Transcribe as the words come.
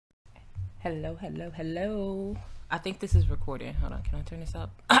Hello, hello, hello. I think this is recording. Hold on, can I turn this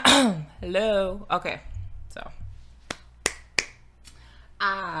up? Hello. Okay, so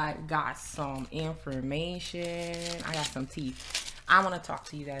I got some information. I got some tea. I want to talk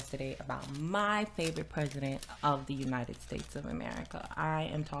to you guys today about my favorite president of the United States of America. I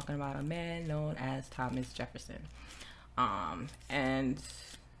am talking about a man known as Thomas Jefferson. And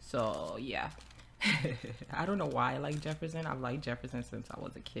so yeah. I don't know why I like Jefferson. I've liked Jefferson since I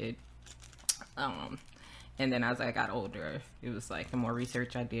was a kid. And then as I got older, it was like the more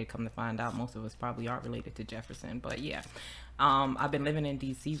research I did, come to find out most of us probably aren't related to Jefferson. But yeah, I've been living in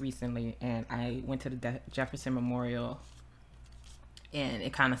DC recently, and I went to the Jefferson Memorial, and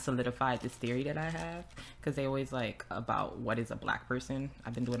it kind of solidified this theory that I have, because they always like about what is a black person.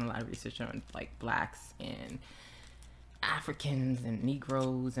 I've been doing a lot of research on like blacks and Africans and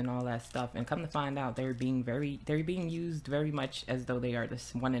Negroes and all that stuff, and come to find out they're being used very much as though they are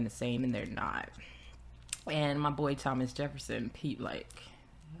this one and the same, and they're not. And my boy Thomas Jefferson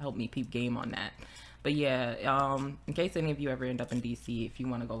helped me peep game on that. But yeah, in case any of you ever end up in DC, if you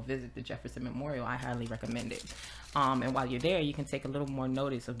want to go visit the Jefferson Memorial, I highly recommend it. And while you're there, you can take a little more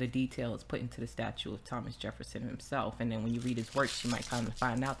notice of the details put into the statue of Thomas Jefferson himself. And then when you read his works, you might kind of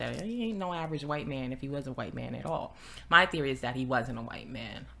find out that he ain't no average white man, if he was a white man at all. My theory is that he wasn't a white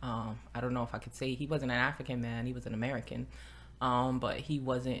man. I don't know if I could say he wasn't an African man, he was an American. But he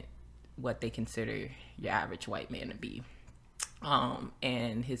wasn't what they consider your average white man to be.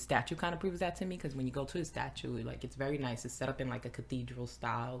 And his statue kind of proves that to me, because when you go to his statue, like, it's very nice. It's set up in like a cathedral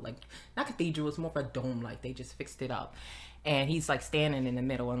style, like not cathedral, it's more of a dome, like they just fixed it up. And he's like standing in the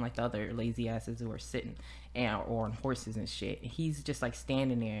middle, unlike the other lazy asses who are sitting or on horses and shit. He's just like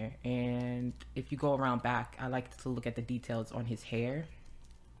standing there. And if you go around back, I like to look at the details on his hair.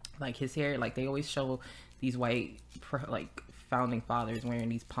 Like his hair, like they always show these white like founding fathers wearing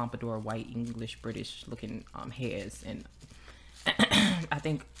these pompadour white English British looking hairs, and I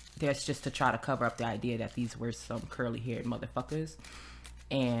think that's just to try to cover up the idea that these were some curly haired motherfuckers.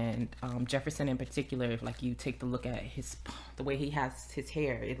 And Jefferson in particular, if like you take the look at the way he has his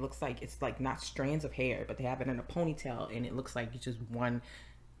hair, it looks like it's like not strands of hair, but they have it in a ponytail, and it looks like it's just one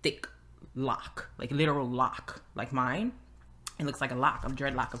thick lock, like literal lock, like mine. It looks like a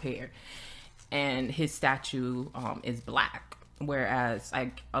dreadlock of hair. And his statue is black. Whereas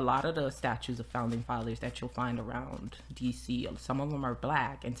like a lot of the statues of founding fathers that you'll find around DC, some of them are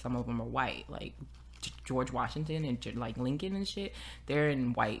black and some of them are white. Like George Washington and like Lincoln and shit, they're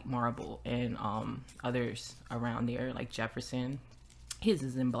in white marble. And others around there, like Jefferson, his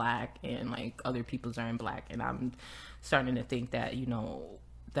is in black, and like other people's are in black. And I'm starting to think that, you know,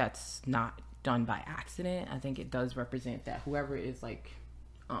 that's not done by accident. I think it does represent that whoever is like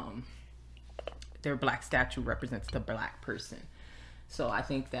their black statue represents the black person. So I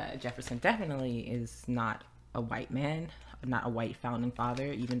think that Jefferson definitely is not a white man, not a white founding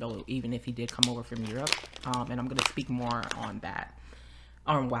father, even if he did come over from Europe. And I'm going to speak more on that,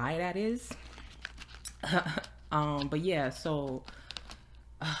 on why that is. But yeah, so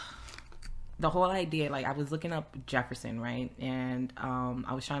the whole idea, like I was looking up Jefferson, right? And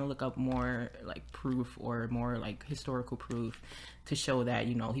I was trying to look up more like proof, or more like historical proof, to show that,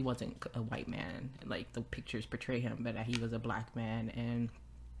 you know, he wasn't a white man like the pictures portray him, but that he was a black man. And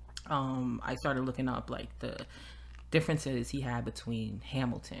I started looking up like the differences he had between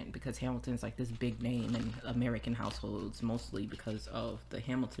Hamilton, because Hamilton's like this big name in American households, mostly because of the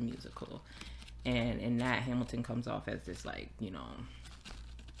Hamilton musical. And in that, Hamilton comes off as this like, you know,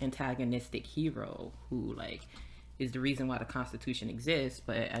 antagonistic hero who like is the reason why the Constitution exists.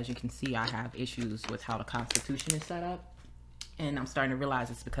 But as you can see, I have issues with how the Constitution is set up, and I'm starting to realize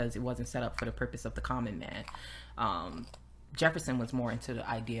it's because it wasn't set up for the purpose of the common man. Jefferson was more into the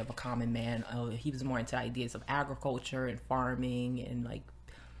idea of a common man. He was more into ideas of agriculture and farming, and like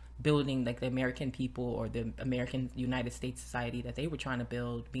building like the American people, or the American United States society that they were trying to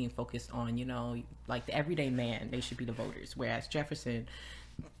build, being focused on, you know, like the everyday man, they should be the voters. Whereas Jefferson,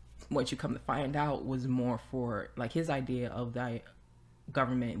 what you come to find out, was more for like his idea of the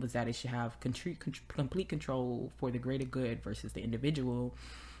government was that it should have complete control for the greater good versus the individual.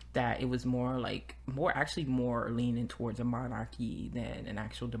 That it was more leaning towards a monarchy than an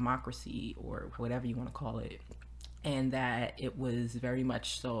actual democracy, or whatever you want to call it. And that it was very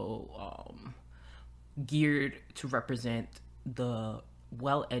much so geared to represent the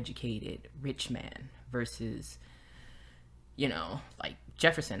well-educated rich man versus, you know, like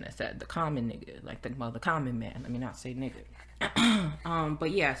Jefferson that said the common nigga, like the common man. Let me not say nigga.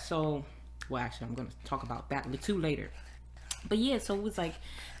 But yeah, so, well, actually, I'm going to talk about that too later. But yeah, so it was like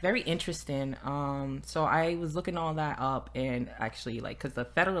very interesting. So I was looking all that up, and actually, like, because the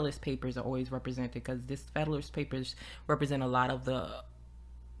Federalist Papers are always represented, because this Federalist Papers represent a lot of the,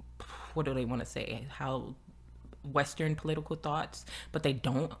 what do they want to say, how Western political thoughts, but they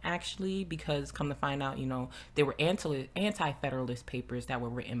don't actually, because come to find out, they were anti-Federalist Papers that were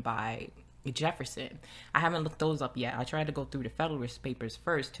written by Jefferson. I haven't looked those up yet. I tried to go through the Federalist Papers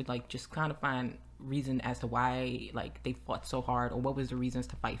first to like just kind of find reason as to why like they fought so hard, or what was the reasons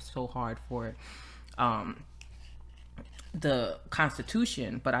to fight so hard for the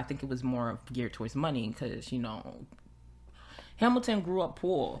Constitution. But I think it was more geared towards money, because Hamilton grew up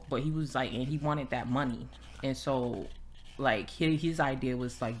poor, but he was like, and he wanted that money, and so like his idea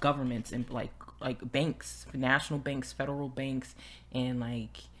was like governments and like banks, national banks, federal banks, and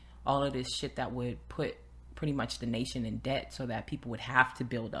like all of this shit that would put pretty much the nation in debt, so that people would have to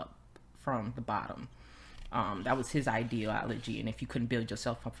build up from the bottom. That was his ideology, and if you couldn't build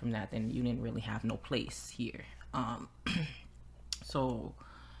yourself up from that, then you didn't really have no place here. So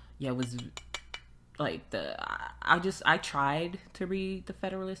yeah, it was like I tried to read the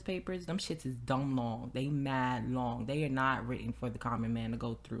Federalist Papers. Them shits is dumb long. They mad long. They are not written for the common man to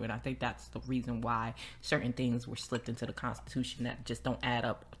go through, and I think that's the reason why certain things were slipped into the Constitution that just don't add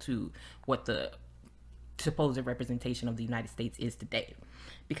up to what the supposed representation of the United States is today.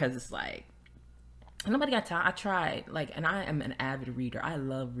 Because it's like, nobody got time. I tried, like, and I am an avid reader. I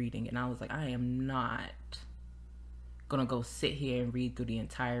love reading, and I was like, I am not gonna go sit here and read through the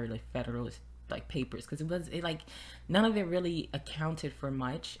entire like Federalist like papers, because it like none of it really accounted for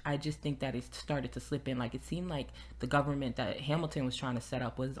much. I just think that it started to slip in. Like, it seemed like the government that Hamilton was trying to set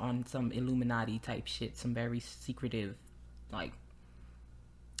up was on some Illuminati type shit, some very secretive, like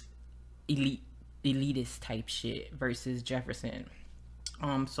elitist type shit, versus Jefferson.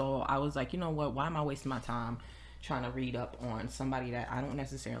 So I was like, you know what? Why am I wasting my time trying to read up on somebody that I don't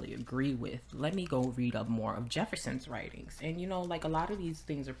necessarily agree with? Let me go read up more of Jefferson's writings. And like a lot of these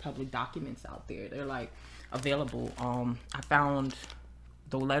things are public documents out there. They're like available. I found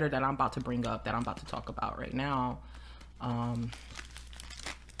the letter that I'm about to bring up, that I'm about to talk about right now,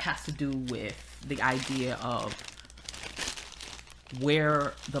 has to do with the idea of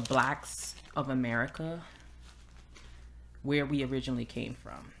where the blacks of America, where we originally came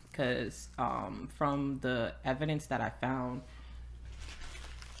from. Because from the evidence that I found,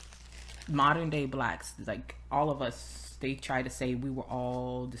 modern day blacks, like all of us, they try to say we were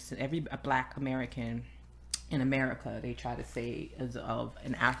all, every black American in America, they try to say is of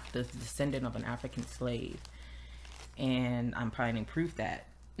the descendant of an African slave. And I'm finding proof that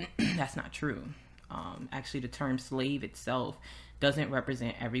that's not true. Actually, the term slave itself doesn't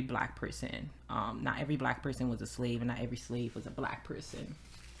represent every black person. Not every black person was a slave, and not every slave was a black person.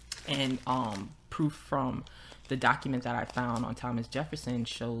 And proof from the document that I found on Thomas Jefferson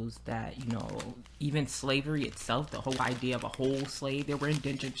shows that, even slavery itself, the whole idea of a whole slave, there were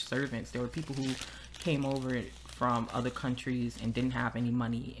indentured servants. There were people who came over from other countries and didn't have any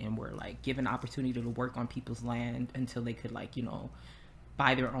money, and were like given opportunity to work on people's land until they could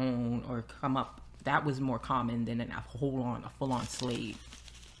buy their own or come up. That was more common than a full-on slave.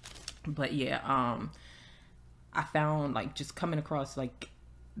 But yeah, I found just coming across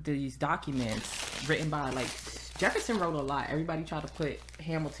these documents written by Jefferson wrote a lot. Everybody tried to put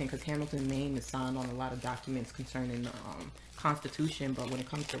Hamilton, because Hamilton's name is signed on a lot of documents concerning the Constitution, but when it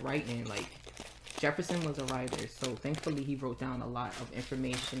comes to writing, Jefferson was a writer, so thankfully he wrote down a lot of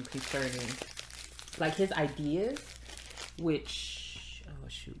information concerning his ideas, which, oh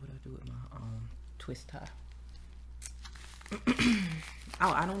shoot, what do I do with my twist tie?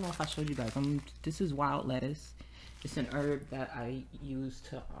 Oh, I don't know if I showed you guys. This is wild lettuce. It's an herb that I use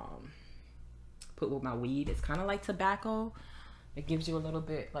to put with my weed. It's kind of like tobacco. It gives you a little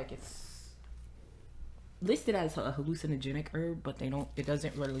bit, it's listed as a hallucinogenic herb, but it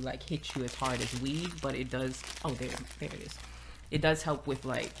doesn't really hit you as hard as weed, but it does. Oh, there it is. It does help with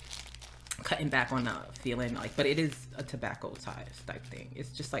cutting back on the feeling, but it is a tobacco type thing.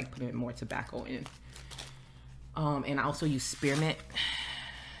 It's just putting more tobacco in. And I also use spearmint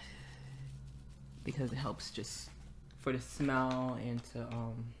because it helps just for the smell and to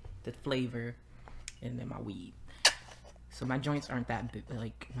the flavor, and then my weed. So my joints aren't that big.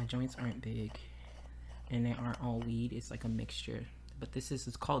 My joints aren't big, and they aren't all weed. It's a mixture. But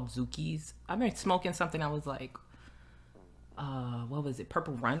it's called Zookies. I've been smoking something I was what was it?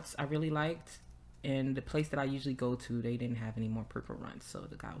 Purple Runts. I really liked. And the place that I usually go to, they didn't have any more Purple Runts. So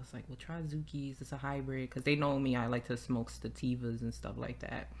the guy was like, well, try Zookies. It's a hybrid. Because they know me. I like to smoke sativas and stuff like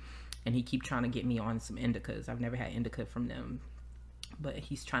that. And he keep trying to get me on some indicas. I've never had indica from them. But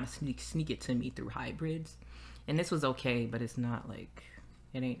he's trying to sneak it to me through hybrids. And this was okay, but it's not like,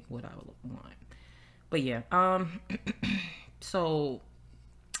 it ain't what I would want. But yeah, so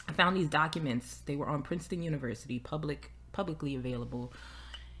I found these documents. They were on Princeton University, publicly available.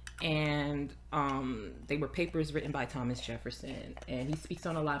 And they were papers written by Thomas Jefferson, and he speaks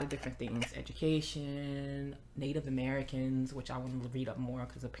on a lot of different things: education, Native Americans, which I want to read up more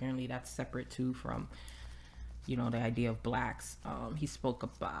because apparently that's separate too from, you know, the idea of blacks. He spoke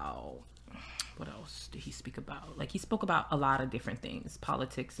about, what else did he speak about? Like, he spoke about a lot of different things,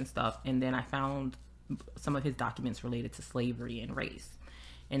 politics and stuff. And then I found some of his documents related to slavery and race.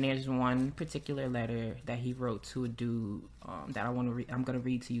 And there's one particular letter that he wrote to a dude that I want to read. I'm going to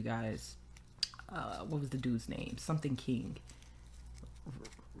read to you guys. What was the dude's name? Something King.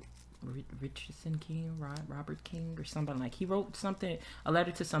 Richardson King? Robert King or something. Like, he wrote something, a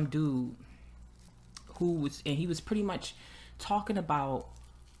letter to some dude and he was pretty much talking about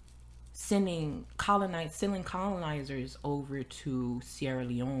sending colonizers over to Sierra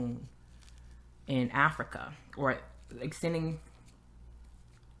Leone in Africa, or like sending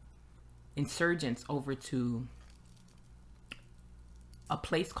insurgents over to a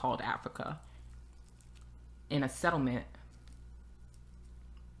place called Africa in a settlement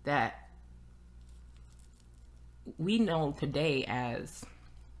that we know today as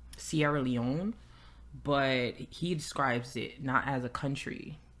Sierra Leone, but he describes it not as a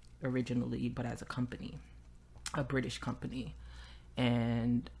country originally, but as a company, a British company.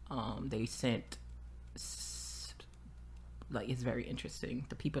 And they sent, like, it's very interesting,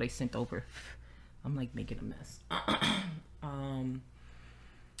 the people they sent over. I'm like making a mess.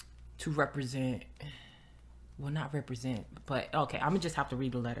 To represent, well, not represent, but okay, I'm gonna just have to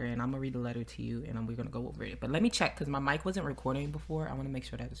read the letter, and I'm gonna read the letter to you, and we're gonna go over it. But let me check, because my mic wasn't recording before. I want to make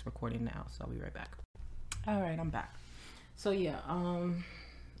sure that it's recording now, so I'll be right back. All right, I'm back. So yeah,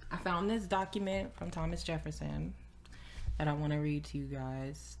 I found this document from Thomas Jefferson that I want to read to you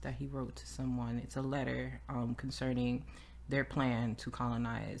guys, that he wrote to someone. It's a letter concerning their plan to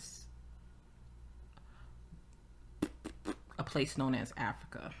colonize a place known as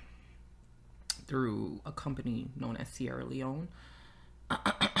Africa through a company known as Sierra Leone. Let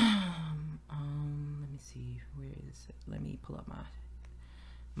me see, where is it? Let me pull up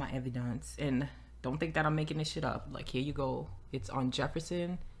my evidence. And don't think that I'm making this shit up. Like, here you go. It's on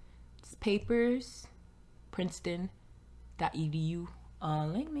Jefferson's papers, Princeton.edu.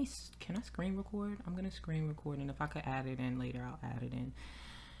 Can I screen record? I'm gonna screen record, and if I could add it in later, I'll add it in.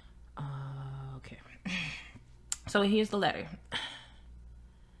 Okay. So here's the letter.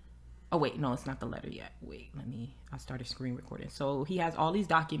 Oh wait, no, it's not the letter yet. Wait, I started screen recording. So he has all these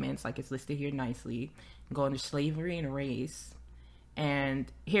documents, like it's listed here nicely, going to slavery and race.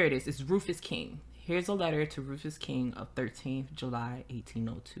 And here it is. It's Rufus King. Here's a letter to Rufus King of 13th July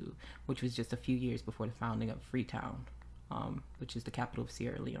 1802, which was just a few years before the founding of Freetown, which is the capital of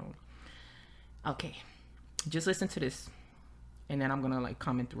Sierra Leone. Okay, just listen to this, and then I'm gonna like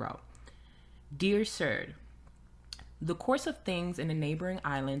comment throughout. Dear Sir, the course of things in the neighboring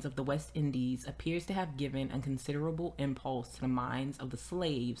islands of the West Indies appears to have given a considerable impulse to the minds of the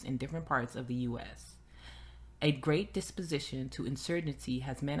slaves in different parts of the U.S. A great disposition to insurgency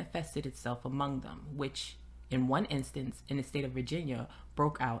has manifested itself among them, which, in one instance, in the state of Virginia,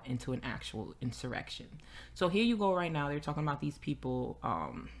 broke out into an actual insurrection. So here you go right now. They're talking about these people,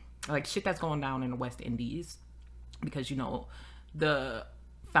 like shit that's going down in the West Indies. Because, you know, the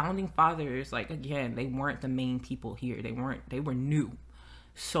founding fathers, like, again, they weren't the main people here. They were new.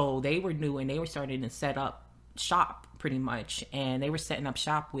 So they were new, and they were starting to set up shop pretty much, and they were setting up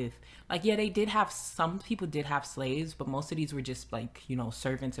shop with, like, yeah, some people did have slaves, but most of these were just like, you know,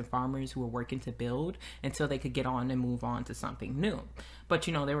 servants and farmers who were working to build until they could get on and move on to something new. But,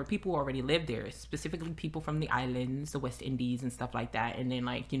 you know, there were people who already lived there, specifically people from the islands, the West Indies and stuff like that, and then,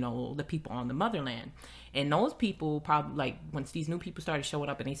 like, you know, the people on the motherland. And those people probably, like, once these new people started showing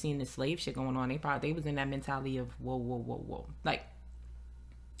up and they seen this slave shit going on, they was in that mentality of whoa. Like,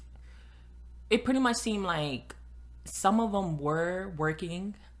 it pretty much seemed like some of them were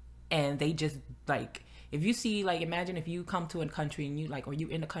working, and they just, like, if you see, like, imagine if you come to a country and you, like, or you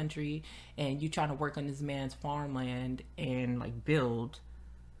in a country and you trying to work on this man's farmland and, like, build,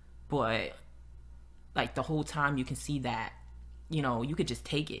 but, like, the whole time you can see that, you know, you could just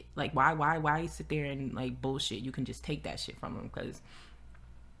take it. Like, why sit there and, like, bullshit? You can just take that shit from them, because,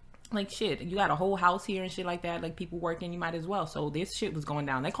 like, shit, you got a whole house here and shit like that, like, people working, you might as well. So this shit was going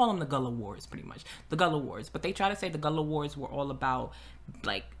down. They call them the Gullah Wars, pretty much. The Gullah Wars. But they try to say the Gullah Wars were all about,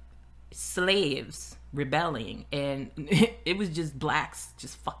 like, slaves rebelling. And it was just blacks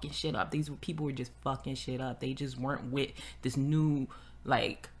just fucking shit up. People were just fucking shit up. They just weren't with this new,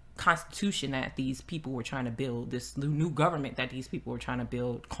 like, constitution that these people were trying to build, this new government that these people were trying to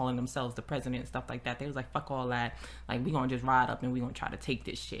build, calling themselves the president and stuff like that. They was like, fuck all that, like we gonna just ride up and we gonna try to take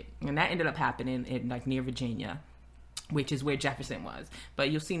this shit. And that ended up happening in like near Virginia, which is where Jefferson was. But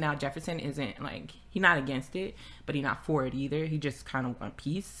you'll see now Jefferson isn't like, he's not against it, but he's not for it either. He just kind of want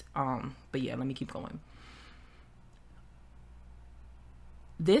peace. But yeah, let me keep going.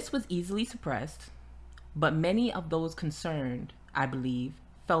 This was easily suppressed, but many of those concerned, I believe,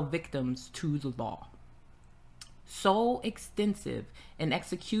 fell victims to the law. So extensive an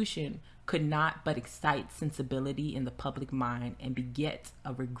execution could not but excite sensibility in the public mind and beget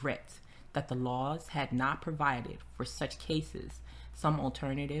a regret that the laws had not provided for such cases some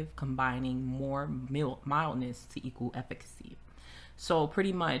alternative combining more mildness to equal efficacy. So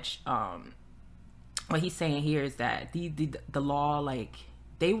pretty much what he's saying here is that the law, like,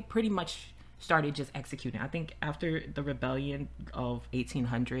 they pretty much started just executing. I think after the rebellion of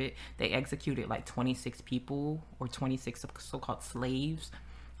 1800, they executed like 26 people, or 26 so-called slaves,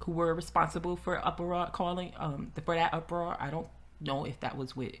 who were responsible for uproar, calling for that uproar. I don't know if that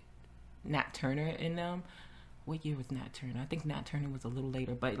was with Nat Turner in them. What year was Nat Turner? I think Nat Turner was a little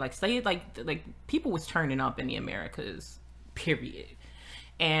later, but like, say like people was turning up in the Americas, period.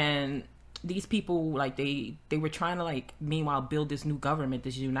 And these people, like, they were trying to, like, meanwhile build this new government,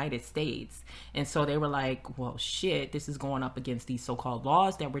 this United States. And so they were like, well, shit, this is going up against these so-called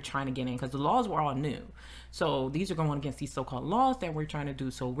laws that we're trying to get in, because the laws were all new. So these are going against these so-called laws that we're trying to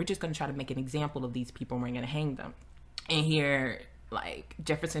do. So we're just going to try to make an example of these people, and we're going to hang them. And here, like,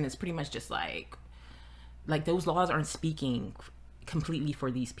 Jefferson is pretty much just like those laws aren't speaking completely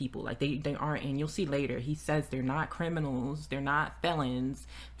for these people. Like, they aren't. And you'll see later, he says they're not criminals, they're not felons,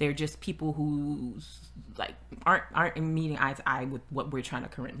 they're just people who like aren't meeting eye to eye with what we're trying to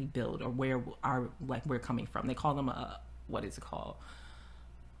currently build, or where we're coming from. They call them what is it called,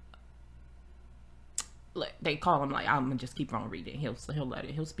 like, they call him, like, I'm gonna just keep on reading, he'll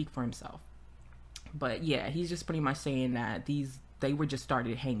speak for himself. But yeah, he's just pretty much saying that they were just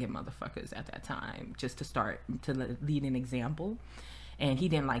started hanging motherfuckers at that time, just to lead an example. And he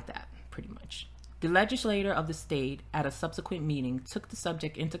didn't like that, pretty much. The legislator of the state at a subsequent meeting took the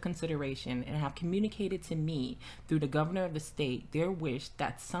subject into consideration and have communicated to me through the governor of the state their wish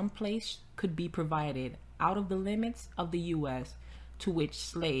that some place could be provided out of the limits of the U.S. to which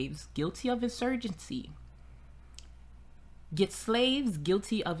slaves guilty of insurgency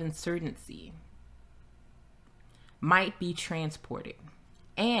might be transported,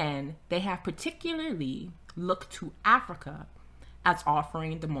 and they have particularly looked to Africa as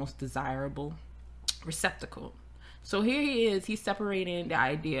offering the most desirable receptacle. So here he is, he's separating the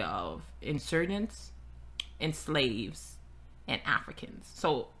idea of insurgents and slaves and Africans.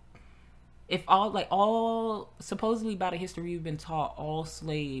 So if all supposedly by the history we've been taught, all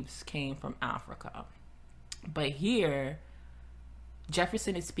slaves came from Africa, but here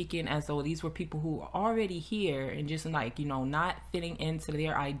Jefferson is speaking as though these were people who are already here and just, like, you know, not fitting into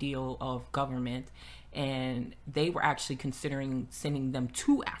their ideal of government, and they were actually considering sending them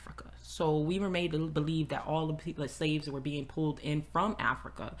to Africa. So we were made to believe that all the people, slaves, were being pulled in from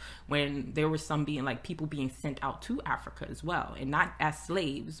Africa, when there was some being, like, people being sent out to Africa as well, and not as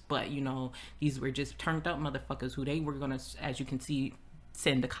slaves, but, you know, these were just turned up motherfuckers who they were gonna, as you can see,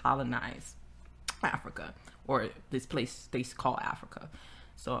 send to colonize Africa, or this place they call Africa.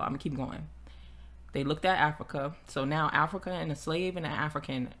 So I'm gonna keep going. They looked at Africa. So now Africa and a slave and an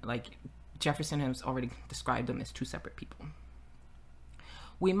African, like, Jefferson has already described them as two separate people.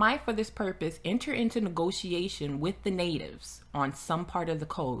 We might, for this purpose, enter into negotiation with the natives on some part of the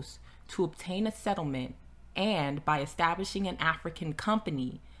coast to obtain a settlement, and by establishing an African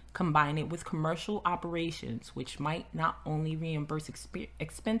company, combine it with commercial operations, which might not only reimburse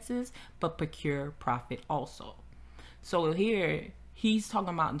expenses, but procure profit also. So here, he's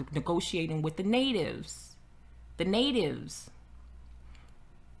talking about negotiating with the natives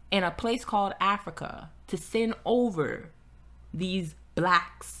in a place called Africa, to send over these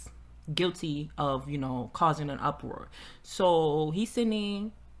blacks guilty of, you know, causing an uproar. So he's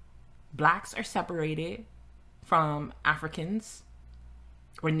sending, blacks are separated from Africans,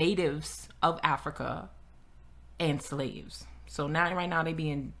 or natives of Africa, and slaves. So now, right now, they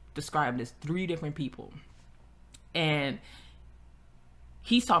being described as three different people. And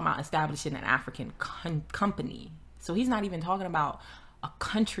he's talking about establishing an African company. So he's not even talking about a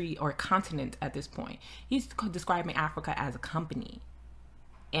country or a continent at this point. He's describing Africa as a company.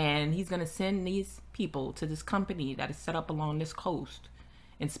 And he's going to send these people to this company that is set up along this coast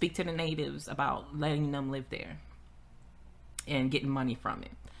and speak to the natives about letting them live there and getting money from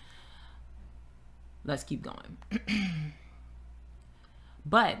it. Let's keep going.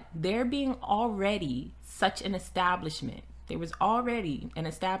 But there being already such an establishment, there was already an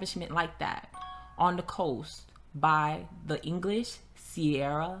establishment like that on the coast by the English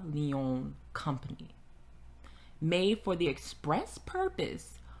Sierra Leone Company, made for the express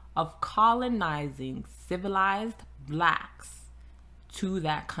purpose of colonizing civilized blacks to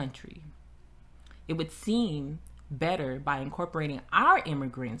that country. It would seem better by incorporating our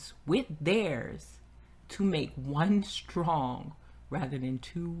immigrants with theirs to make one strong rather than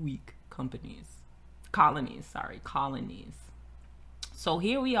two weak colonies. So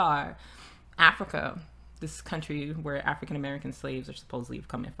here we are, Africa, this country where African American slaves are supposedly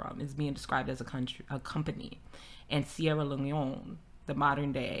coming from, is being described as a company. And Sierra Leone, the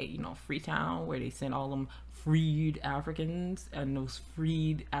modern day, Freetown, where they sent all them freed Africans and those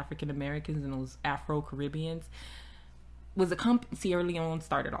freed African Americans and those Afro Caribbeans, was a company. Sierra Leone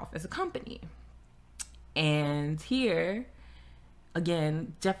started off as a company. And here,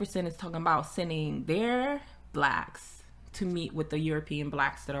 again, Jefferson is talking about sending their blacks to meet with the European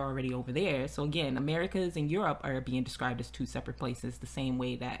blacks that are already over there. So again, Americas and Europe are being described as two separate places, the same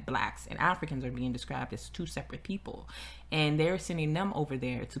way that blacks and Africans are being described as two separate people. And they're sending them over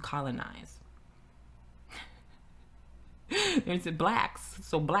there to colonize. There's the blacks.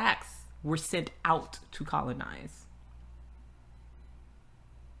 So blacks were sent out to colonize.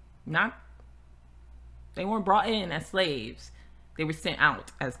 They weren't brought in as slaves. They were sent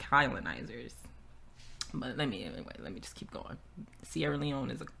out as colonizers. But let me just keep going. Sierra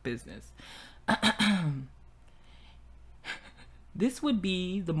Leone is a business. This would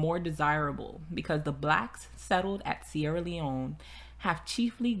be the more desirable because the blacks settled at Sierra Leone have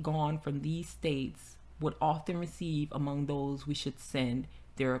chiefly gone from these states, would often receive among those we should send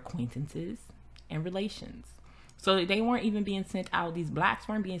their acquaintances and relations. So they weren't even being sent out. These blacks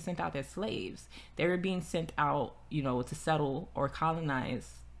weren't being sent out as slaves. They were being sent out, to settle or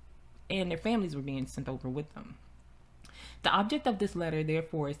colonize, and their families were being sent over with them. The object of this letter,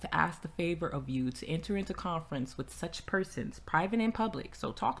 therefore, is to ask the favor of you to enter into conference with such persons, private and public,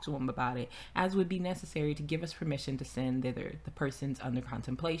 so talk to them about it, as would be necessary to give us permission to send thither the persons under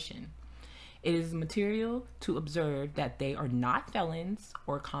contemplation. It is material to observe that they are not felons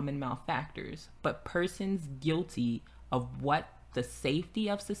or common malefactors, but persons guilty of what the safety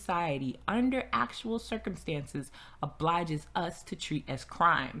of society under actual circumstances obliges us to treat as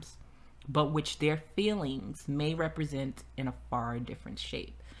crimes, but which their feelings may represent in a far different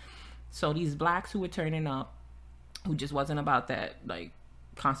shape. So these blacks who were turning up, who just wasn't about that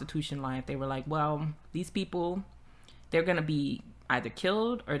Constitution life, they were like, well, these people, they're going to be either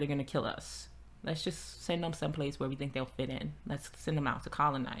killed or they're going to kill us. Let's just send them someplace where we think they'll fit in. Let's send them out to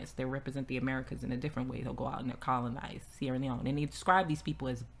colonize. They represent the Americas in a different way. They'll go out and they'll colonize Sierra Leone. And they describe these people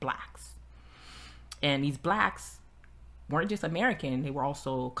as blacks. And these blacks weren't just American. They were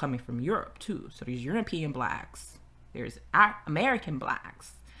also coming from Europe too. So there's European blacks. There's American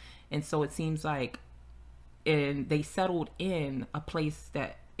blacks. And so it seems like they settled in a place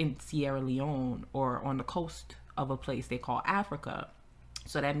that in Sierra Leone or on the coast of a place they call Africa.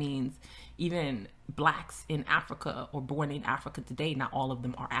 So that means even blacks in Africa or born in Africa today, not all of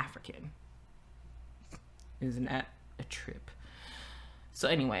them are African. Isn't that a trip? So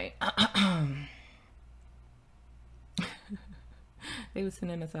anyway, they were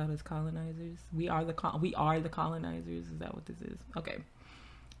sending us out as colonizers. We are the colonizers. Is that what this is? Okay.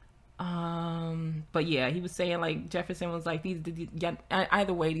 But yeah, he was saying Jefferson was like,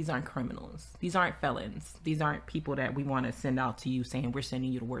 either way, these aren't criminals. These aren't felons. These aren't people that we want to send out to you saying we're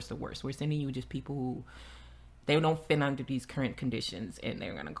sending you the worst of worst. We're sending you just people who they don't fit under these current conditions and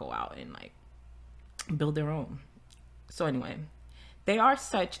they're going to go out and build their own. So anyway, they are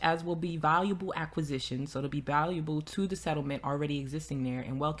such as will be valuable acquisitions, so to be valuable to the settlement already existing there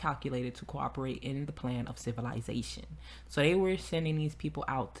and well calculated to cooperate in the plan of civilization. So they were sending these people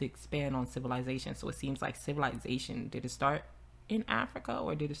out to expand on civilization. So it seems like civilization, did it start in Africa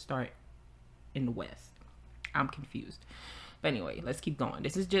or did it start in the West? I'm confused. But anyway, let's keep going.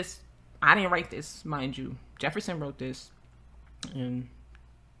 This is just, I didn't write this, mind you. Jefferson wrote this, and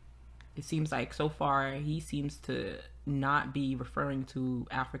it seems like so far he seems to not be referring to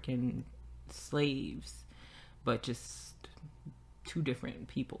African slaves, but just two different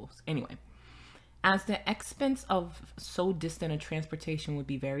peoples. Anyway, as the expense of so distant a transportation would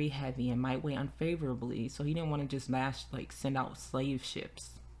be very heavy and might weigh unfavorably, so he didn't want to just send out slave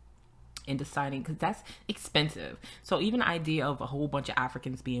ships in deciding, because that's expensive. So even the idea of a whole bunch of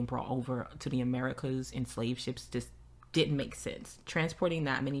Africans being brought over to the Americas in slave ships just didn't make sense. Transporting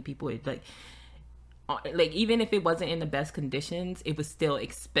that many people, even if it wasn't in the best conditions, it was still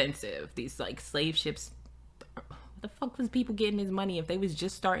expensive. These slave ships, The fuck was people getting this money if they was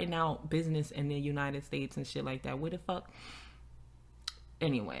just starting out business in the United States and shit like that? Where the fuck?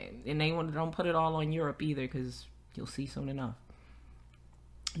 Anyway, and they don't put it all on Europe either, because you'll see soon enough.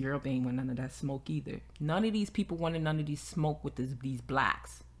 Europe ain't want none of that smoke either. None of these people wanted none of these smoke with these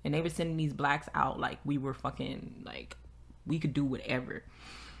blacks. And they were sending these blacks out like we were fucking, like, we could do whatever.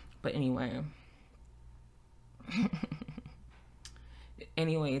 But anyway.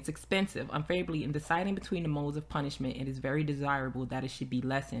 Anyway, it's expensive. Unfavorably, in deciding between the modes of punishment, it is very desirable that it should be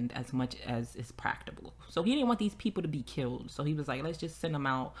lessened as much as is practicable. So he didn't want these people to be killed. So he was like, let's just send them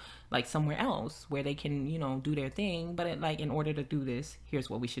out like somewhere else where they can, you know, do their thing. But in order to do this, here's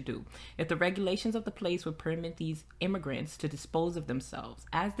what we should do. If the regulations of the place would permit these immigrants to dispose of themselves,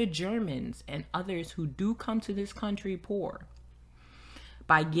 as the Germans and others who do come to this country poor,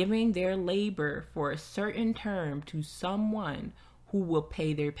 by giving their labor for a certain term to someone who will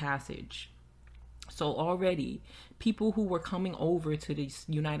pay their passage. So already, people who were coming over to the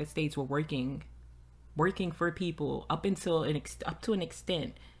United States were working for people up to an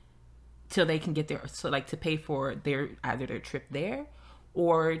extent till they can get their, so like to pay for either their trip there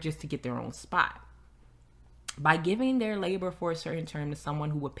or just to get their own spot. By giving their labor for a certain term to someone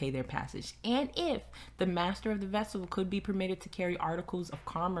who would pay their passage. And if the master of the vessel could be permitted to carry articles of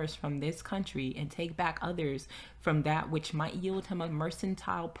commerce from this country and take back others from that which might yield him a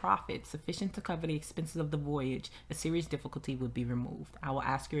mercantile profit sufficient to cover the expenses of the voyage, a serious difficulty would be removed. I will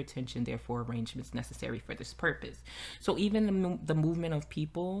ask your attention, therefore, arrangements necessary for this purpose. So even the movement of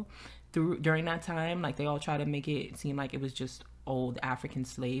people during that time, like they all try to make it seem like it was just old African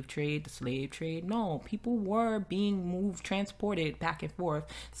slave trade, the slave trade. No, people were being transported back and forth.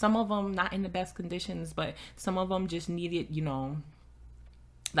 Some of them not in the best conditions, but some of them just needed, you know,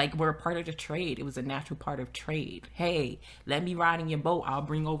 like were a part of the trade. It was a natural part of trade. Hey, let me ride in your boat. I'll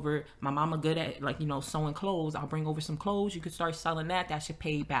bring over, my mama good at, like, you know, sewing clothes. I'll bring over some clothes. You could start selling that. That should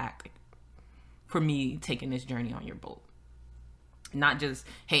pay back for me taking this journey on your boat. Not just,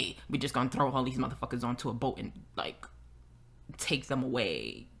 hey, we're just gonna throw all these motherfuckers onto a boat and like take them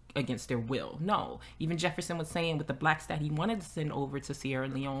away against their will. No, even Jefferson was saying with the blacks that he wanted to send over to Sierra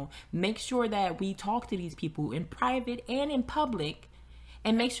Leone, make sure that we talk to these people in private and in public,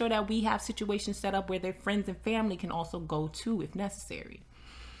 and make sure that we have situations set up where their friends and family can also go to if necessary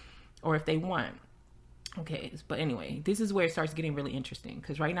or if they want. Okay, but anyway, this is where it starts getting really interesting,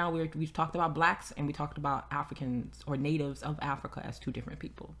 because right now we've talked about blacks and we talked about Africans or natives of Africa as two different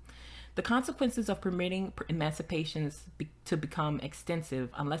people. The consequences of permitting emancipations to become extensive,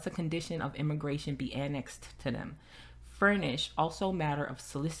 unless a condition of immigration be annexed to them, furnish also matter of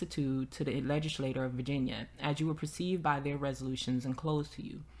solicitude to the legislator of Virginia, as you will perceive by their resolutions enclosed to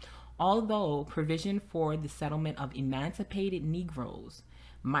you. Although provision for the settlement of emancipated Negroes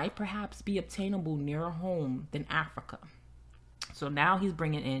might perhaps be obtainable nearer home than Africa. So now he's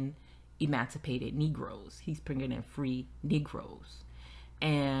bringing in emancipated Negroes. He's bringing in free Negroes.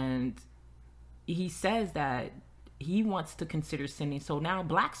 And he says that he wants to consider sending, so now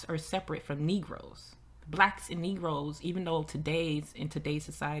blacks are separate from Negroes. Blacks and Negroes, even though in today's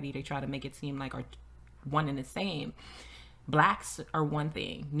society, they try to make it seem like are one and the same. Blacks are one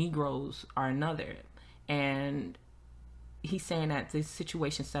thing, Negroes are another. And he's saying that this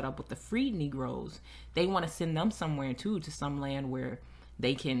situation set up with the free Negroes, they want to send them somewhere too, to some land where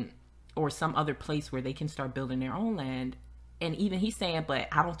they can, or some other place where they can start building their own land. And even he's saying, but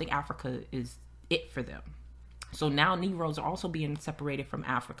I don't think Africa is it for them. So now Negroes are also being separated from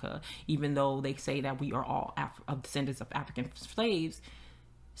Africa, even though they say that we are all descendants of African slaves.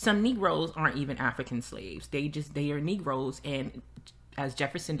 Some Negroes aren't even African slaves. They are Negroes. And as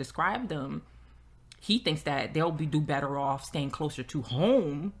Jefferson described them, he thinks that they'll do better off staying closer to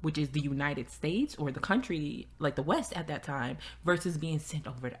home, which is the United States or the country, like the West at that time, versus being sent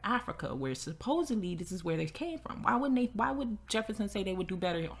over to Africa, where supposedly this is where they came from. Why would Jefferson say they would do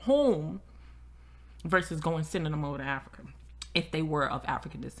better at home versus sending them over to Africa if they were of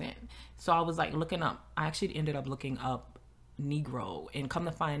African descent? So I was like I actually ended up looking up Negro, and come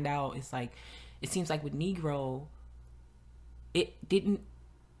to find out, it's like, it seems like with Negro, it didn't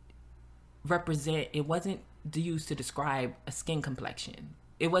represent, it wasn't used to describe a skin complexion.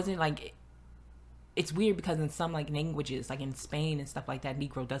 It wasn't like, it's weird because in some like languages, like in Spain and stuff like that,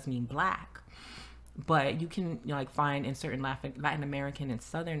 Negro does mean black, but you can like find in certain Latin American and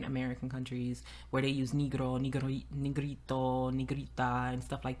Southern American countries where they use negro, negrito, negrita and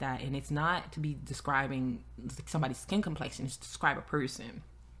stuff like that, and it's not to be describing somebody's skin complexion, it's to describe a person.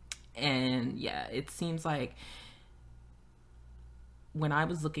 And yeah, it seems like when I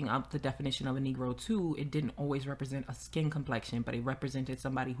was looking up the definition of a Negro too, it didn't always represent a skin complexion, but it represented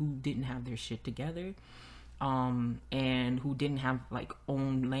somebody who didn't have their shit together. and who didn't have like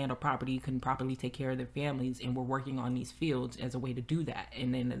own land or property, couldn't properly take care of their families, and were working on these fields as a way to do that.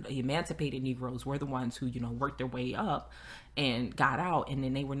 And then the emancipated Negroes were the ones who, worked their way up and got out, and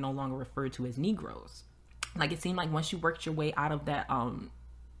then they were no longer referred to as Negroes. Like, it seemed like once you worked your way out of that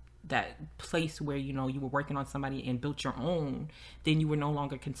place where, you were working on somebody and built your own, then you were no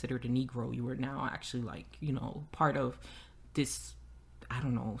longer considered a Negro. You were now actually like, part of this, I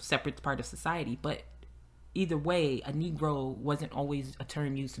don't know, separate part of society. But either way, a Negro wasn't always a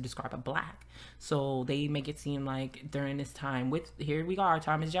term used to describe a black. So they make it seem like during this time, here we are,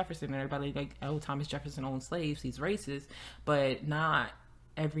 Thomas Jefferson, and everybody like, oh, Thomas Jefferson owned slaves, he's racist. But not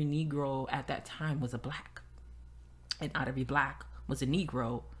every Negro at that time was a black. And not every black was a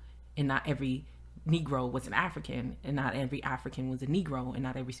Negro. And not every Negro was an African, and not every African was a Negro, and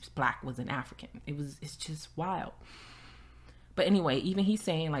not every black was an African. It's just wild. But anyway, even he's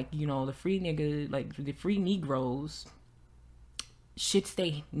saying like, the free the free Negroes should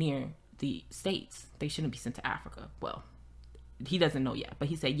stay near the States. They shouldn't be sent to Africa. Well, he doesn't know yet, but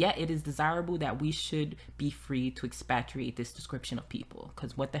he said, yet it is desirable that we should be free to expatriate this description of people.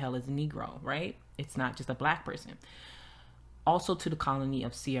 Because what the hell is a Negro, right? It's not just a black person. Also to the colony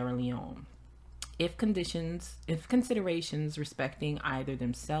of Sierra Leone. If considerations respecting either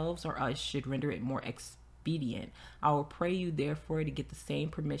themselves or us should render it more expedient, I will pray you therefore to get the same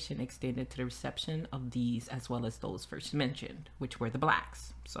permission extended to the reception of these as well as those first mentioned, which were the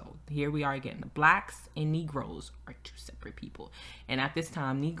blacks. So here we are again. The blacks and Negroes are two separate people. And at this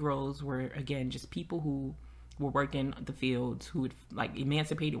time, Negroes were, again, just people who were working the fields, who would, like,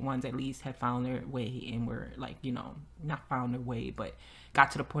 emancipated ones at least had found their way and were like, not found their way, but got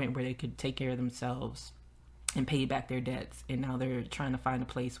to the point where they could take care of themselves and pay back their debts. And now they're trying to find a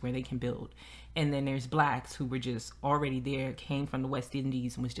place where they can build. And then there's blacks who were just already there, came from the West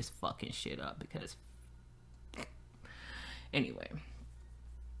Indies and was just fucking shit up because anyway.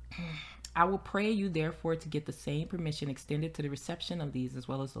 I will pray you therefore to get the same permission extended to the reception of these as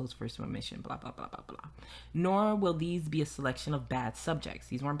well as those first mentioned, blah, blah, blah, blah, blah. Nor will these be a selection of bad subjects.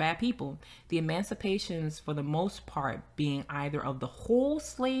 These weren't bad people. The emancipations, for the most part, being either of the whole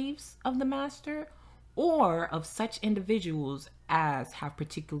slaves of the master or of such individuals as have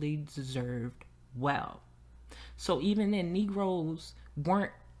particularly deserved well. So even then, Negroes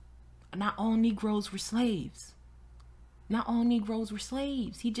weren't, not all Negroes were slaves. Not all Negroes were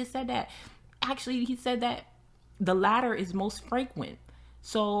slaves. He just said that. Actually, he said that the latter is most frequent.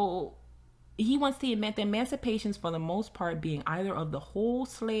 So he wants to admit the emancipations for the most part being either of the whole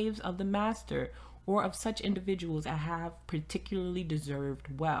slaves of the master or of such individuals as have particularly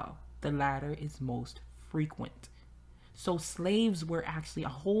deserved well. The latter is most frequent. So slaves were actually, a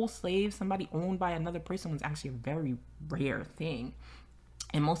whole slave, somebody owned by another person, was actually a very rare thing.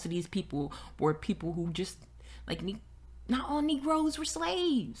 And most of these people were people who just, like, not all Negroes were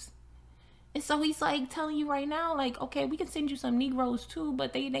slaves. And so he's like telling you right now, like, okay, we can send you some Negroes too,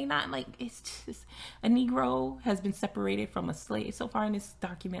 but they not, like, it's just, a Negro has been separated from a slave. So far in this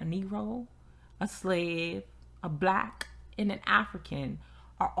document, a Negro, a slave, a black, and an African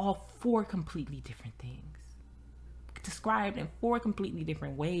are all four completely different things, described in four completely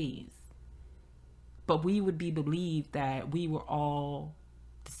different ways. But we would be believed that we were all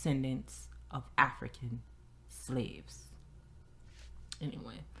descendants of African slaves.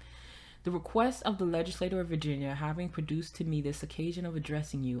 Anyway, the request of the legislator of Virginia having produced to me this occasion of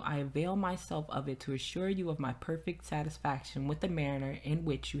addressing you, I avail myself of it to assure you of my perfect satisfaction with the manner in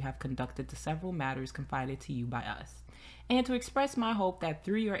which you have conducted the several matters confided to you by us, and to express my hope that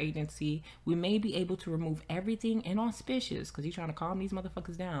through your agency we may be able to remove everything inauspicious, because he's trying to calm these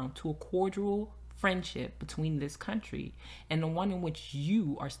motherfuckers down, to a cordial friendship between this country and the one in which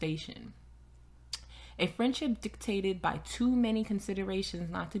you are stationed. A friendship dictated by too many considerations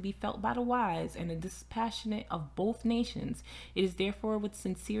not to be felt by the wise and the dispassionate of both nations. It is therefore with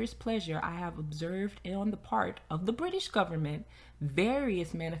sincerest pleasure I have observed on the part of the British government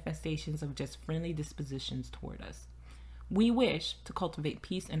various manifestations of just friendly dispositions toward us. We wish to cultivate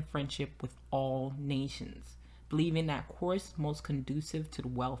peace and friendship with all nations, believing that course most conducive to the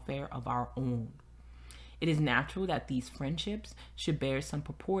welfare of our own. It is natural that these friendships should bear some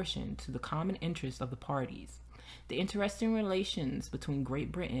proportion to the common interests of the parties. The interesting relations between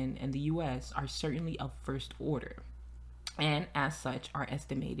Great Britain and the U.S. are certainly of first order, and as such are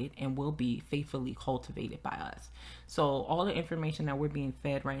estimated and will be faithfully cultivated by us. So all the information that we're being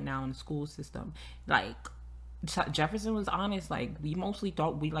fed right now in the school system, like Jefferson was honest, like we mostly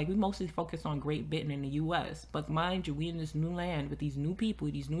focused on Great Britain and the U.S., but mind you, we in this new land with these new people,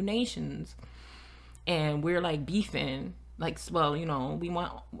 these new nations. And we're like beefing, like, well,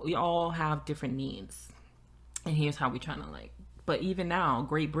 we all have different needs. And here's how we trying to like, but even now,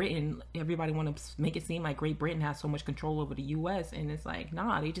 Great Britain, everybody want to make it seem like Great Britain has so much control over the U.S. And it's like,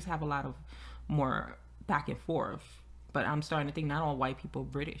 nah, they just have a lot of more back and forth. But I'm starting to think not all white people are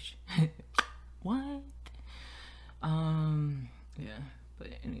British. What? Yeah. But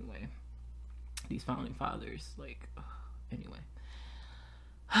anyway, these founding fathers, like, anyway.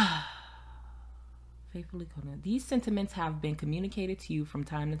 Faithfully, these sentiments have been communicated to you from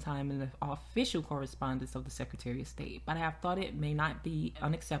time to time in the official correspondence of the Secretary of State, but I have thought it may not be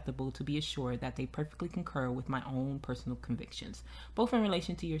unacceptable to be assured that they perfectly concur with my own personal convictions, both in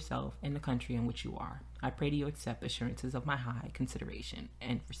relation to yourself and the country in which you are. I pray to you accept assurances of my high consideration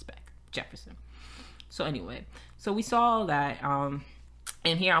and respect. Jefferson. So anyway, so we saw that, and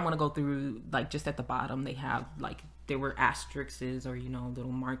here I'm going to go through, like, just at the bottom, they have, like, there were asterisks or, you know,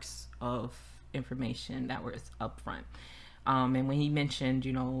 little marks of information that was up front. And when he mentioned,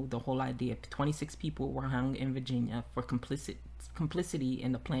 you know, the whole idea of 26 people were hung in Virginia for complicity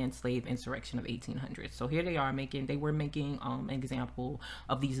in the planned slave insurrection of 1800. So here they are they were making an example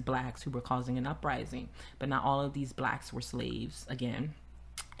of these blacks who were causing an uprising, but not all of these blacks were slaves again.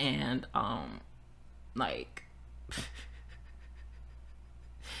 And like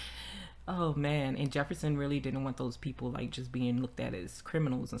oh man, and Jefferson really didn't want those people like just being looked at as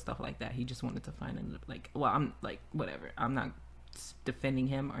criminals and stuff like that. He just wanted to find them, like, well, I'm like, whatever, I'm not defending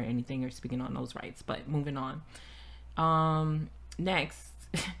him or anything or speaking on those rights, but moving on. Next,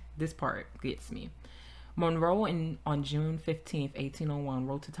 this part gets me. Monroe on June 15th, 1801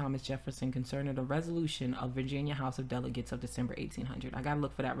 wrote to Thomas Jefferson concerning the resolution of Virginia House of Delegates of December 1800. I gotta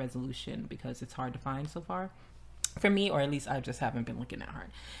look for that resolution because it's hard to find so far. For me, or at least I just haven't been looking that hard,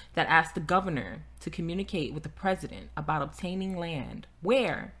 that asked the governor to communicate with the president about obtaining land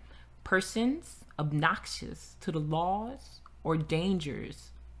where persons obnoxious to the laws or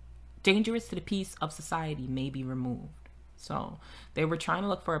dangerous to the peace of society may be removed. So they were trying to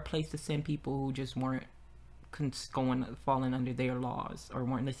look for a place to send people who just weren't falling under their laws or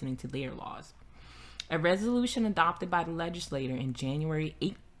weren't listening to their laws. A resolution adopted by the legislature in January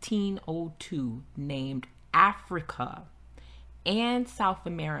 1802 named Africa and South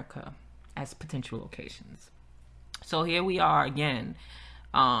America as potential locations. So here we are again.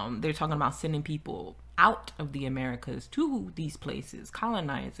 They're talking about sending people out of the Americas to these places,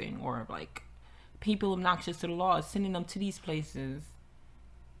 colonizing, or like people obnoxious to the laws, sending them to these places.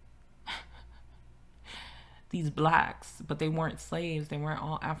 These blacks, but they weren't slaves, they weren't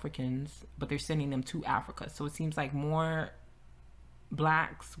all Africans, but they're sending them to Africa. So it seems like more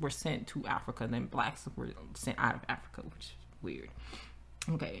blacks were sent to Africa than blacks were sent out of Africa, which is weird.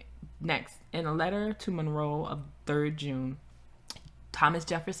 Okay, next. In a letter to Monroe of 3rd June, Thomas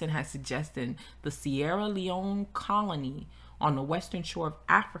Jefferson has suggested the Sierra Leone colony on the western shore of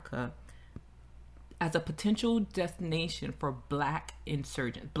Africa as a potential destination for black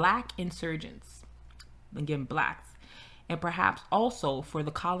insurgents, again, blacks, and perhaps also for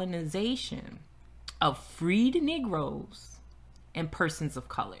the colonization of freed Negroes and persons of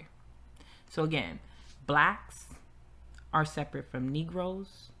color. So again, blacks are separate from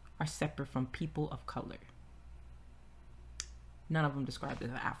Negroes, are separate from people of color. None of them described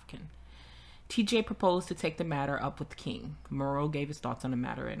as African. TJ proposed to take the matter up with the king. Monroe gave his thoughts on the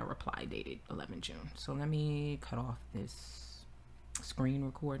matter in a reply dated 11 June. So let me cut off this screen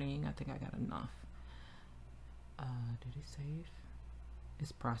recording. I think I got enough. Did it save?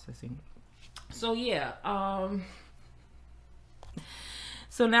 It's processing. So yeah,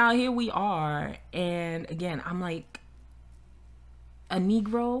 so now here we are, and again, I'm like, a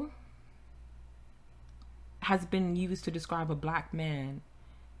Negro has been used to describe a black man,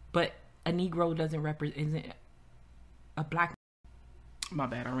 but a Negro isn't a black. My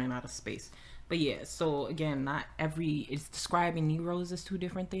bad, I ran out of space. But yeah, so again, it's describing Negroes as two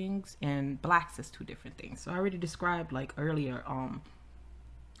different things and blacks as two different things. So I already described, like earlier,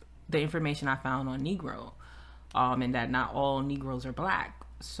 the information I found on Negro, and that not all Negroes are black.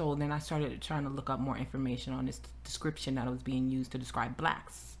 So then I started trying to look up more information on this description that was being used to describe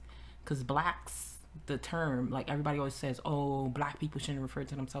blacks. Because blacks, the term, like everybody always says, oh, black people shouldn't refer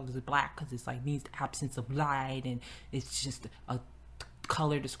to themselves as black because it's like means the absence of light and it's just a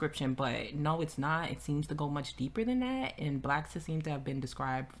color description. But no, it's not. It seems to go much deeper than that. And blacks seem to have been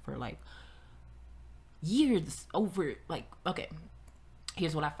described for like years over, like, okay,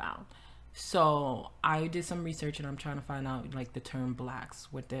 here's what I found. So I did some research and I'm trying to find out like the term blacks,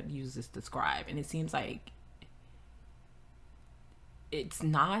 what that uses to describe. And it seems like it's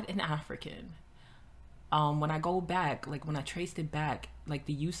not an African. When I go back, like when I traced it back, like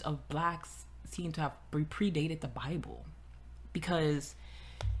the use of blacks seem to have predated the Bible, because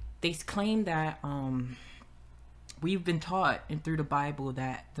they claim that we've been taught and through the Bible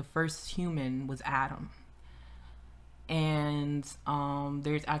that the first human was Adam. And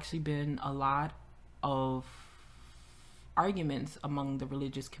there's actually been a lot of arguments among the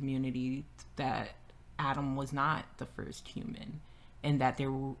religious community that Adam was not the first human, and that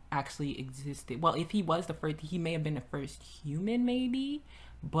there actually existed, well, if he was the first, he may have been the first human, maybe,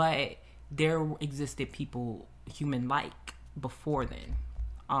 but there existed people human-like before then.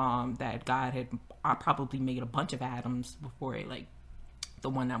 That God had probably made a bunch of Adams before it, like the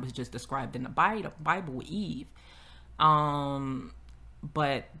one that was just described in the Bible with Eve.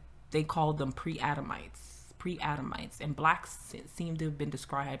 But they called them pre-Adamites, and blacks seem to have been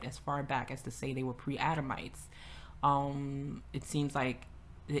described as far back as to say they were pre-Adamites. It seems like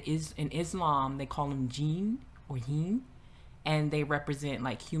in Islam they call them jinn or heen, and they represent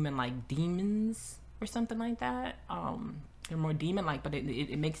like human-like demons or something like that. They're more demon-like, but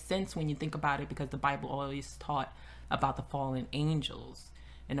it makes sense when you think about it, because the Bible always taught about the fallen angels,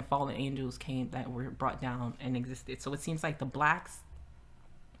 and the fallen angels came that were brought down and existed. So it seems like the blacks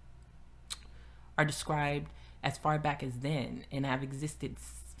are described as far back as then and have existed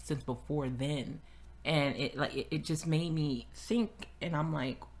since before then. And it just made me think, and I'm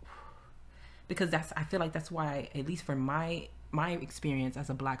like, because I feel like that's why, at least for my experience as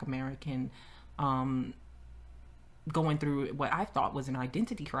a Black American, going through what I thought was an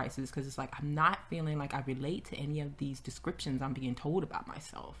identity crisis, because it's like I'm not feeling like I relate to any of these descriptions I'm being told about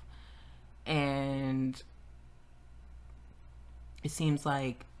myself. And it seems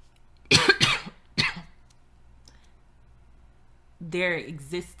like there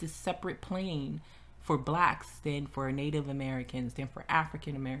exists a separate plane for blacks than for Native Americans, than for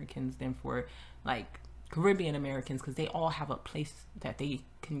African Americans, than for like Caribbean Americans, because they all have a place that they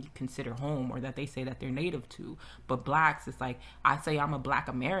can consider home, or that they say that they're native to. But blacks, it's like, I say I'm a Black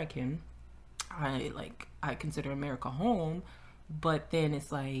American, I consider America home, but then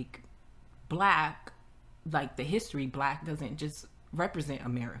it's like Black, like the history, Black doesn't just represent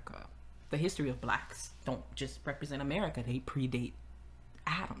America. The history of blacks don't just represent America. They predate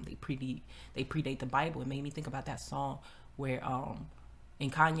Adam. They predate the Bible. It made me think about that song where in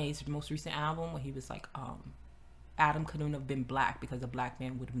Kanye's most recent album, where he was like, Adam couldn't have been black because a black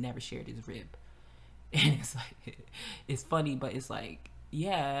man would have never shared his rib. And it's like, it's funny, but it's like,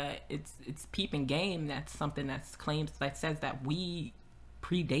 yeah, it's peeping game. That's something that says that we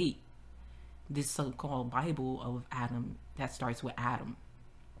predate this so-called Bible of Adam that starts with Adam.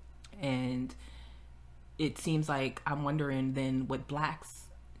 And it seems like I'm wondering then what blacks,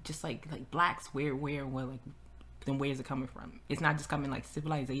 just like blacks, where like, then where is it coming from? It's not just coming, like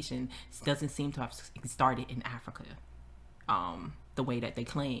civilization doesn't seem to have started in Africa, the way that they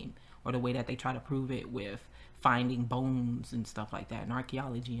claim, or the way that they try to prove it with finding bones and stuff like that in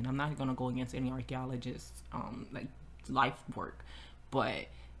archaeology. And I'm not going to go against any archaeologists, like life work, but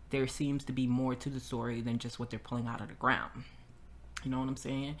there seems to be more to the story than just what they're pulling out of the ground. You know what I'm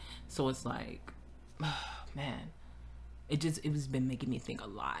saying? So it's like, oh, man, it was been making me think a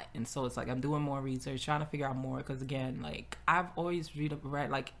lot. And so it's like I'm doing more research, trying to figure out more, because again, like I've always read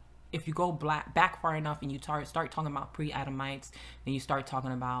like, if you go back far enough and you start talking about pre-Adamites, then you start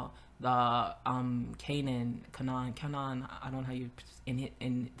talking about the Canaan, I don't know how you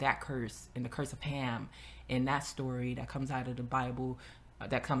in that curse, in the curse of Ham, and that story that comes out of the Bible,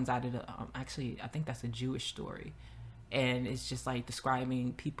 that comes out of the actually I think that's a Jewish story. And it's just like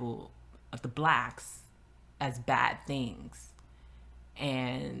describing people, the blacks, as bad things.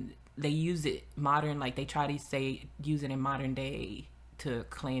 And they use it modern, like they try to use it in modern day to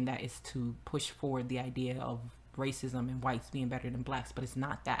claim that it's to push forward the idea of racism and whites being better than blacks. But it's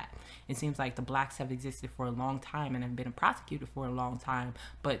not that. It seems like the blacks have existed for a long time and have been prosecuted for a long time.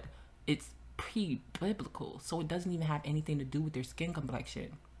 But it's pre-biblical. So it doesn't even have anything to do with their skin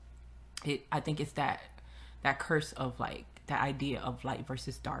complexion. I think it's that curse of like that idea of light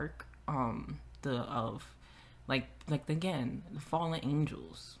versus dark, again, the fallen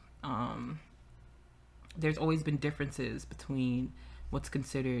angels. There's always been differences between what's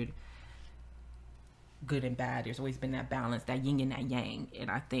considered good and bad. There's always been that balance, that yin and that yang.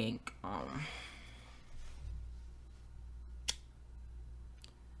 And I think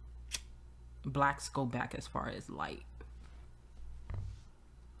blacks go back as far as light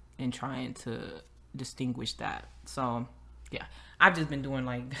and trying to distinguish that. So yeah, I've just been doing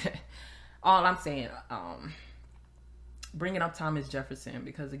like all I'm saying, bringing up Thomas Jefferson,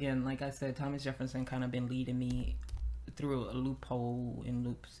 because again, like I said, Thomas Jefferson kind of been leading me through a loophole and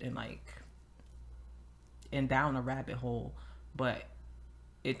loops and and down a rabbit hole, but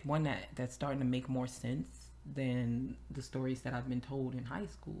it's one that's starting to make more sense than the stories that I've been told in high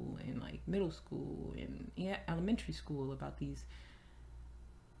school and like middle school and elementary school about these.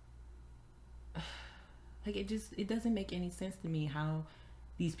 Like it doesn't make any sense to me how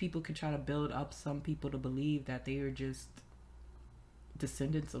these people could try to build up some people to believe that they are just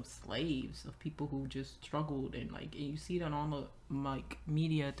descendants of slaves, of people who just struggled, and like you see it on all the like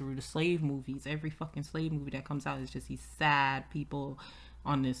media through the slave movies. Every fucking slave movie that comes out is just these sad people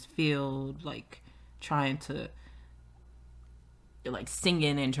on this field, like trying to like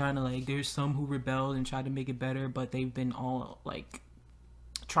singing and trying to like, there's some who rebelled and tried to make it better, but they've been all like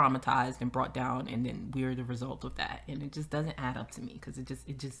traumatized and brought down, and then we're the result of that. And it just doesn't add up to me, because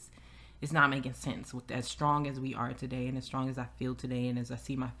it's not making sense. With as strong as we are today and as strong as I feel today and as I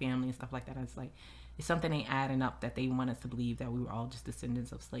see my family and stuff like that, it's like it's something ain't adding up, that they want us to believe that we were all just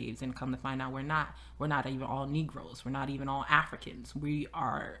descendants of slaves, and come to find out we're not even all Negroes, we're not even all Africans. We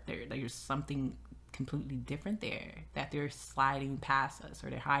are there's something completely different there that they're sliding past us, or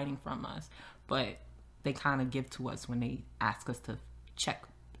they're hiding from us, but they kind of give to us when they ask us to check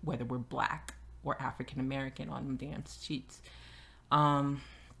whether we're black or African American on them damn sheets.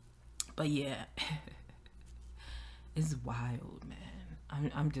 But yeah, it's wild,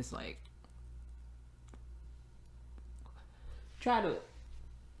 man. I'm just like, try to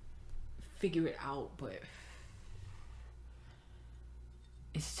figure it out, but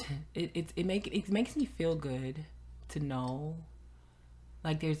it makes me feel good to know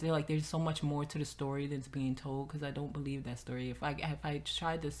like there's so much more to the story that's being told, because I don't believe that story. If I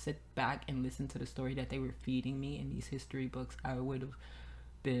tried to sit back and listen to the story that they were feeding me in these history books, I would have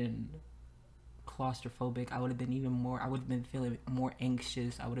been claustrophobic. I would have been feeling more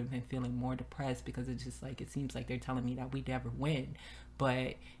anxious. I would have been feeling more depressed, because it's just like, it seems like they're telling me that we never win,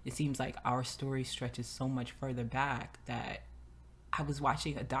 but it seems like our story stretches so much further back. That I was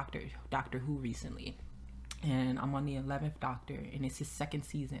watching a Doctor Who recently, and I'm on the 11th Doctor, and it's his second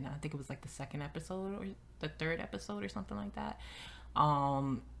season. I think it was like the second episode or the third episode or something like that.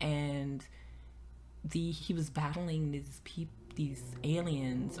 And he was battling these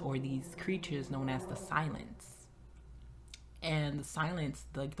aliens, or these creatures known as the Silence. And the Silence,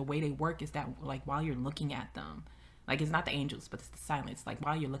 like the way they work is that like while you're looking at them, like it's not the angels, but it's the Silence. Like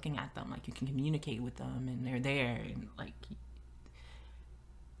while you're looking at them, like you can communicate with them, and they're there, and like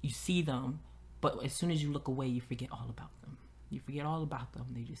you see them, but as soon as you look away, you forget all about them. You forget all about them.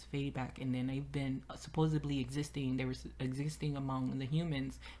 They just fade back, and then they've been supposedly existing. They were existing among the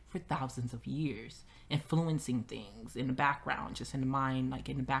humans for thousands of years, influencing things in the background, just in the mind, like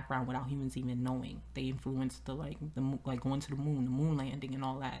in the background, without humans even knowing. They influenced the going to the moon landing, and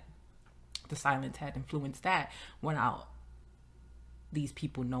all that. The Silence had influenced that without these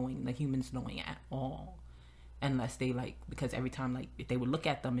people knowing, the humans knowing at all. Unless they because every time they would look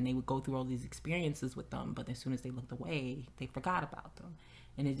at them and they would go through all these experiences with them, but as soon as they looked away, they forgot about them.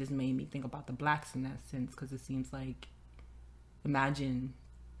 And it just made me think about the blacks in that sense, because it seems like, imagine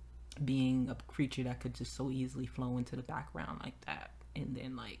being a creature that could just so easily flow into the background like that, and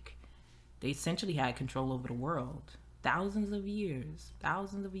then they essentially had control over the world. Thousands of years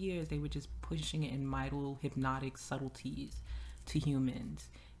they were just pushing it in mild hypnotic subtleties to humans,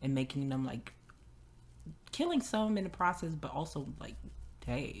 and making them killing some in the process, but also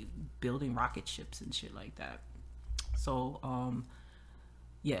building rocket ships and shit like that. So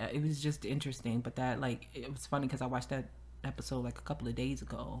yeah, it was just interesting. But that it was funny, because I watched that episode a couple of days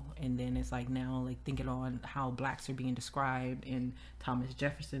ago, and then it's now thinking on how blacks are being described in Thomas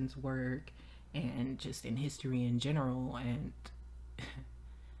Jefferson's work and just in history in general, and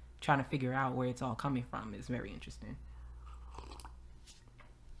trying to figure out where it's all coming from is very interesting.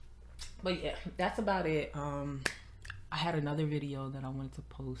 But yeah, that's about it. I had another video that I wanted to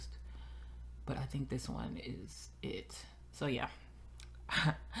post, but I think this one is it. So yeah,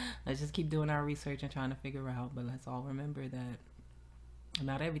 let's just keep doing our research and trying to figure out, but let's all remember that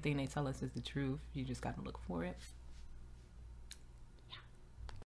not everything they tell us is the truth. You just got to look for it.